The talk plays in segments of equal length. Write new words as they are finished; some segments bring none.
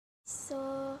So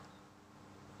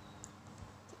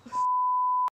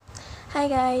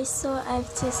hi guys, so I've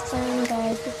just done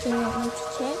by booking out my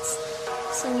tickets.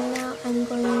 So now I'm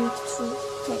going to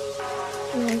pack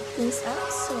my things up.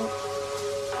 So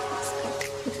let's go.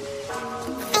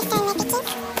 I've done my picking.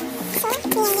 So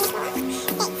me and you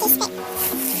pack this bag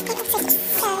and also this.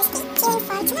 So stay tuned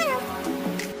for tomorrow.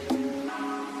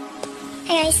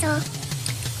 Hey guys, so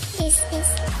this is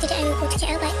today I will go to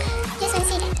KL, but just want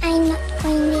to say that I'm not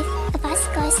going with a bus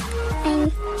because I'm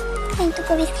going to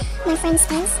go with my friend's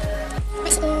plans.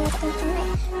 Masih ada tak tahu kan,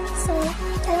 so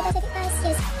kalau pasal bus,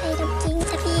 yes, I ada booking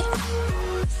tapi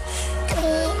tak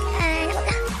boleh nak buat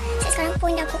lah. Sekarang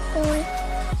pun dah pukul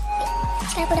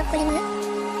 5.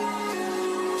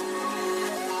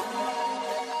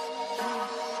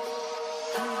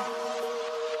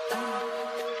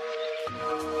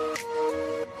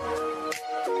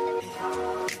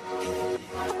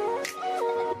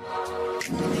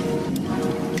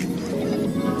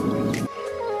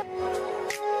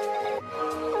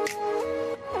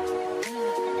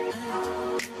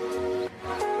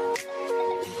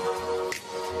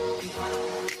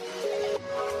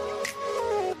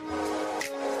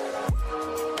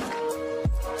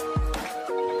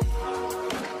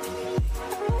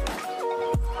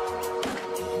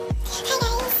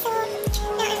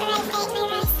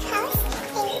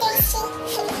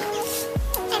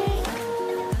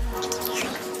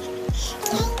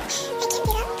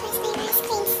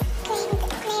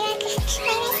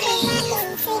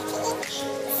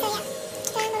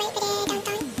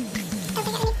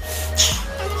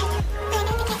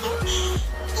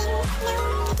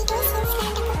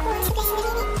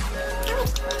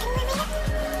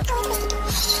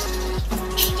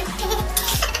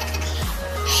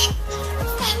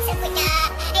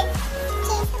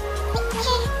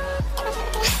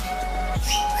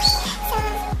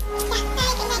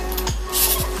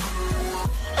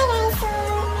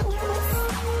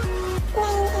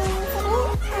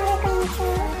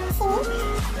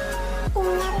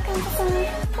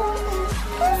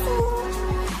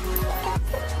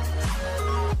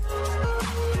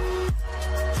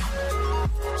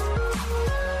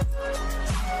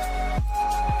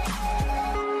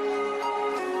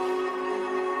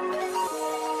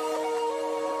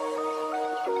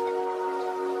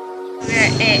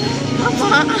 We're at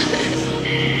Mama.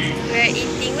 We're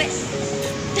eating what?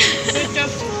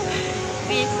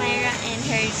 With Myra and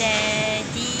her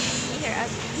daddy, her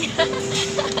abby.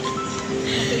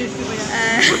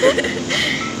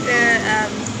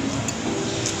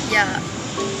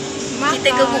 Kita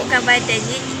gemukkan badan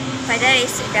ni. Padahal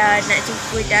esok dah nak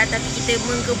jumpa dah, tapi kita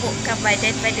menggemukkan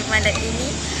badan pada malam ini.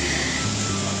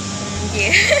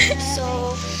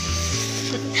 So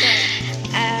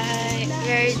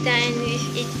we're done with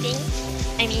eating.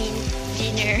 I mean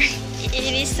dinner.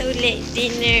 It is so late.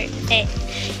 Dinner at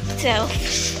 12.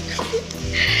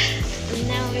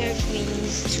 Now we're going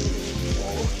to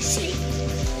sleep.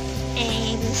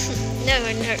 And no,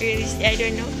 not really. I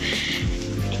don't know.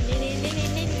 And then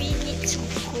we need to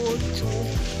go to,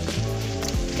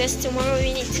 because tomorrow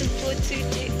we need to go to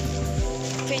the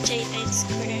Pejaten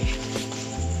Square.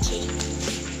 Okay.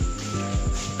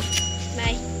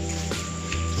 Bye.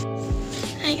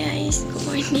 Hi guys, good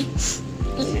morning.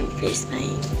 Face my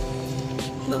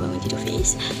Baba tidur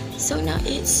face. So now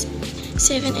it's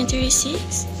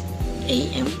 7:36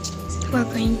 AM. We're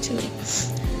going to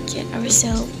get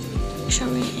ourselves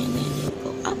showering and then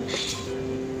go up.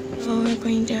 So we're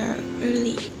going there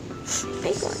early.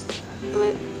 My God.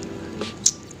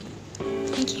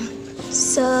 Thank you.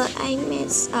 So I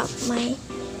messed up my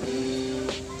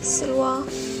seluar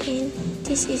and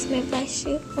this is my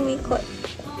blusher. Oh my God.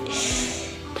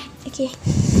 Okay.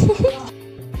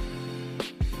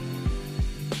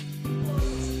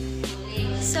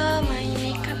 So my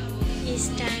makeup is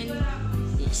done.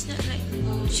 It's not like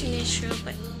too natural,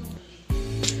 but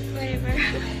whatever.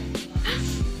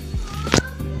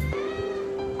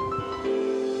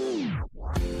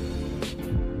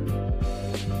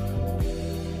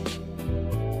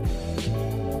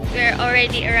 We're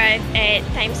already arrived at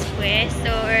Times Square,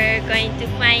 so we're going to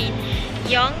find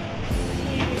Young.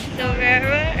 So we're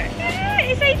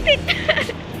excited.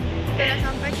 Kita dah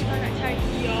sampai, kita nak cari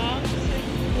Young.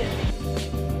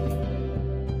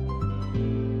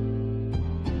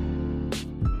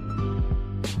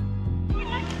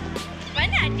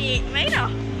 Mana adik? Myra?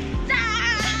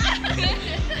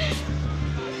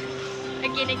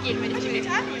 Again, mana culik?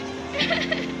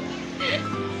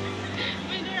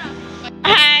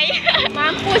 Hai.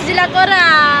 Mampus je lah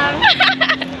korang.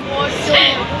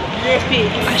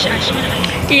 Asha mana?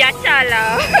 Ya,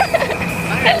 salah.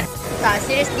 Tak,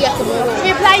 seriously aku bohong.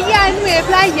 Dia pelayan Weh,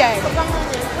 pelayan.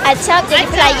 Acap jadi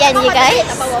pelayan je guys.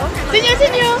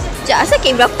 Senyum. Sekejap, asal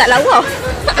kek berapa tak lawa?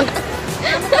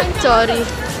 Sorry.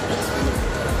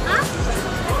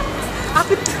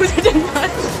 Apa tu dia dengar?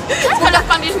 Kau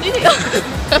lempang dia sendiri.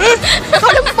 Kau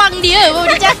lempang dia,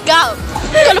 baru dia cakap.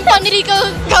 Kau lempang diri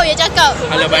kau yang cakap.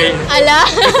 Alah baik. Alah.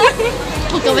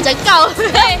 Bukan macam kau.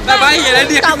 Tak baik lah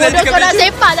dia. Tak bodoh kau nak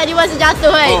sepak tadi masa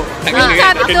jatuh kan. Oh, tak kena,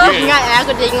 Ingat tak tu. kena. Ingat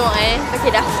aku tengok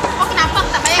Okey dah. Kau kenapa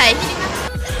tak bayar? Hai.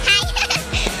 Hai.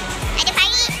 Ada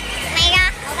Farid,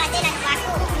 Maira. Orang ada nak jumpa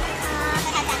aku.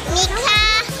 Mika.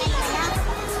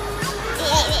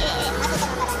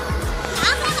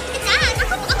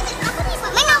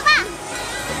 Mana apa?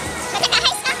 Kau cakap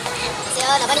hai sekarang?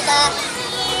 Siapa nak Vanita?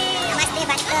 Namaste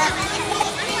Vanita.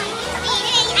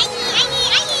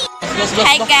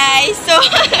 Hi guys. So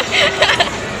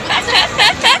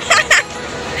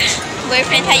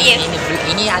boyfriend saya.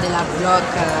 Ini adalah vlog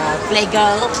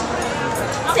Playgirl. Oh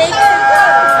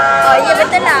ya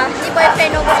betul lah. Ni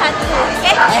boyfriend nombor 1.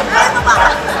 Okay.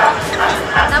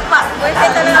 Nampak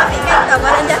boyfriend tolong ambilkan kau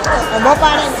barang jatuh. Berapa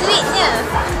ni? Sweetnya.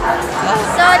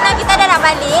 So now kita dah nak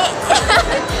balik.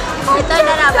 Kita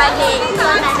dah nak balik.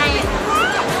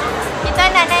 Kita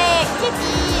nak naik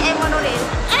KTM monorail.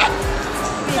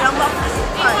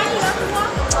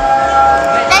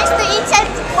 Thanks to Ichan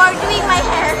for doing my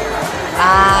hair.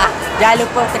 Jangan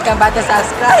lupa tekan button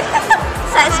subscribe.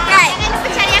 Subscribe. Jangan lupa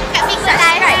cari aku kat Bigo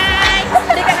Live.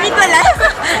 Dekat Bigo Live.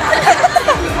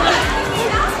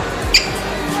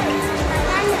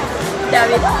 Dah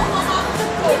habis.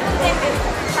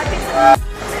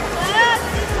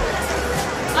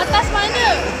 Atas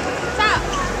mana? Sak.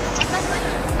 Atas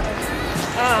mana?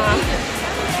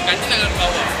 Nanti nak ke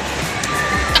bawah.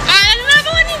 Alah,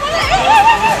 bawah ni.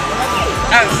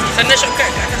 Sana shortcut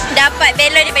ke atas. Dapat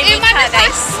belon daripada Mika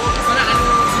guys.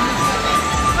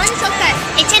 Mana sokat?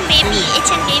 Echan baby.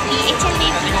 Comel.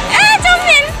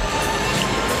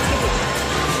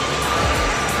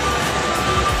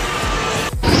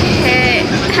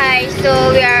 Hi,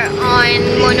 so we are on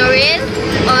monorail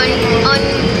on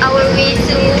our way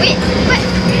to what?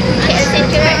 KL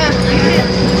Central.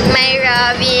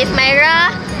 Myra with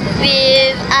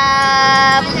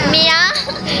Mia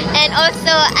and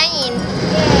also Ain.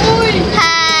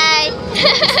 Hi.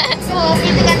 So,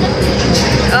 kita kata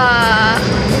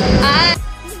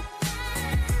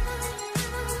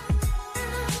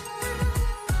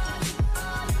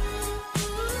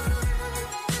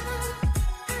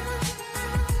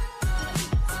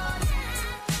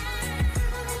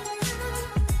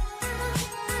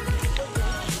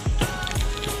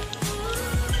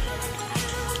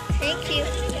Thank you.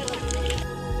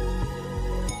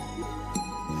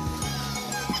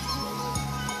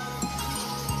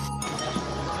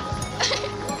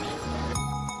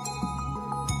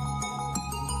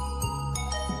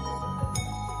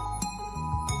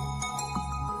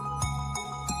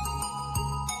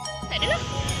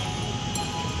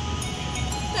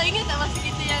 Tak ingat tak masa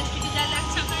kita jalan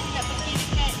sampai nak pergi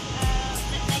dekat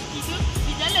lagi tu,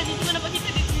 di jalan dia tengok nampak kita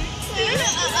dia tu.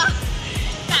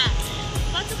 Tak.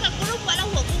 Lepas tu kat korang buat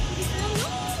lawak pun kita tahu.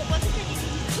 Lepas tu kan dia gitu.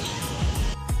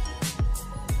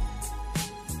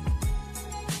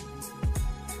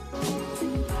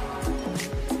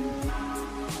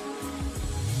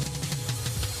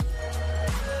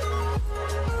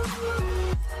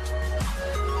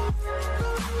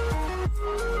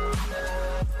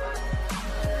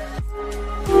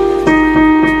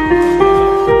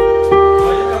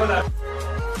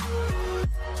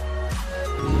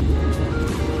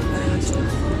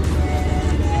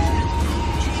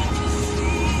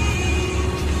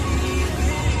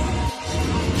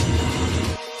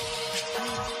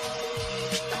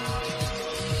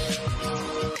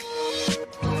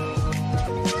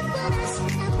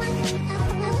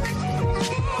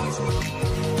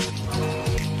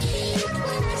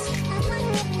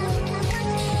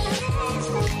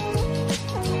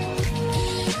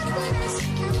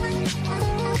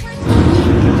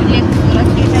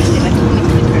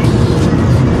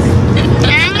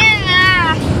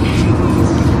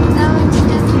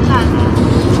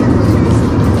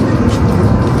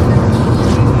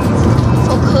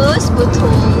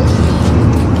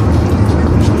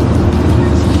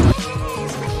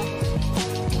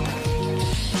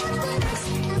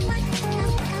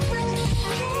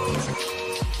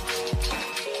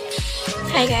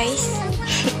 Hi guys.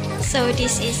 So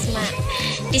this is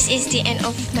the end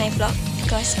of my vlog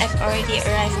because I've already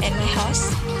arrived at my house,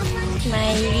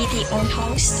 my really own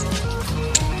house.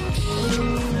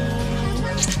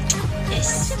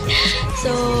 Yes.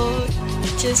 So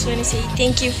just want to say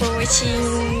thank you for watching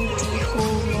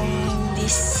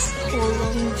this whole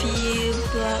long view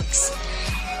vlogs.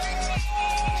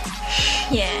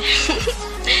 Yeah.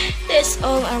 That's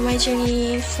all on my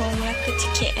journey from Malacca to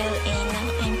KL, and now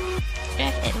I'm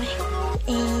arrived at my home.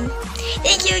 And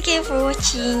thank you again for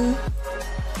watching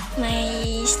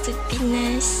my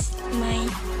stupidness, my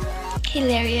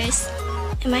hilarious,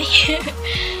 and my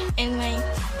and my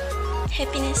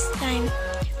happiness time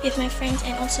with my friends,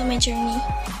 and also my journey.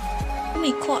 Oh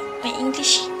my god, my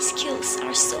English skills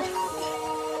are so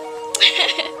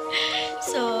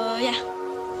so yeah,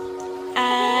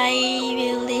 I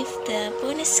will leave the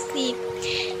bonus clip.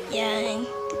 Yeah, and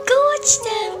go watch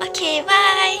them. Okay,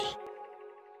 bye.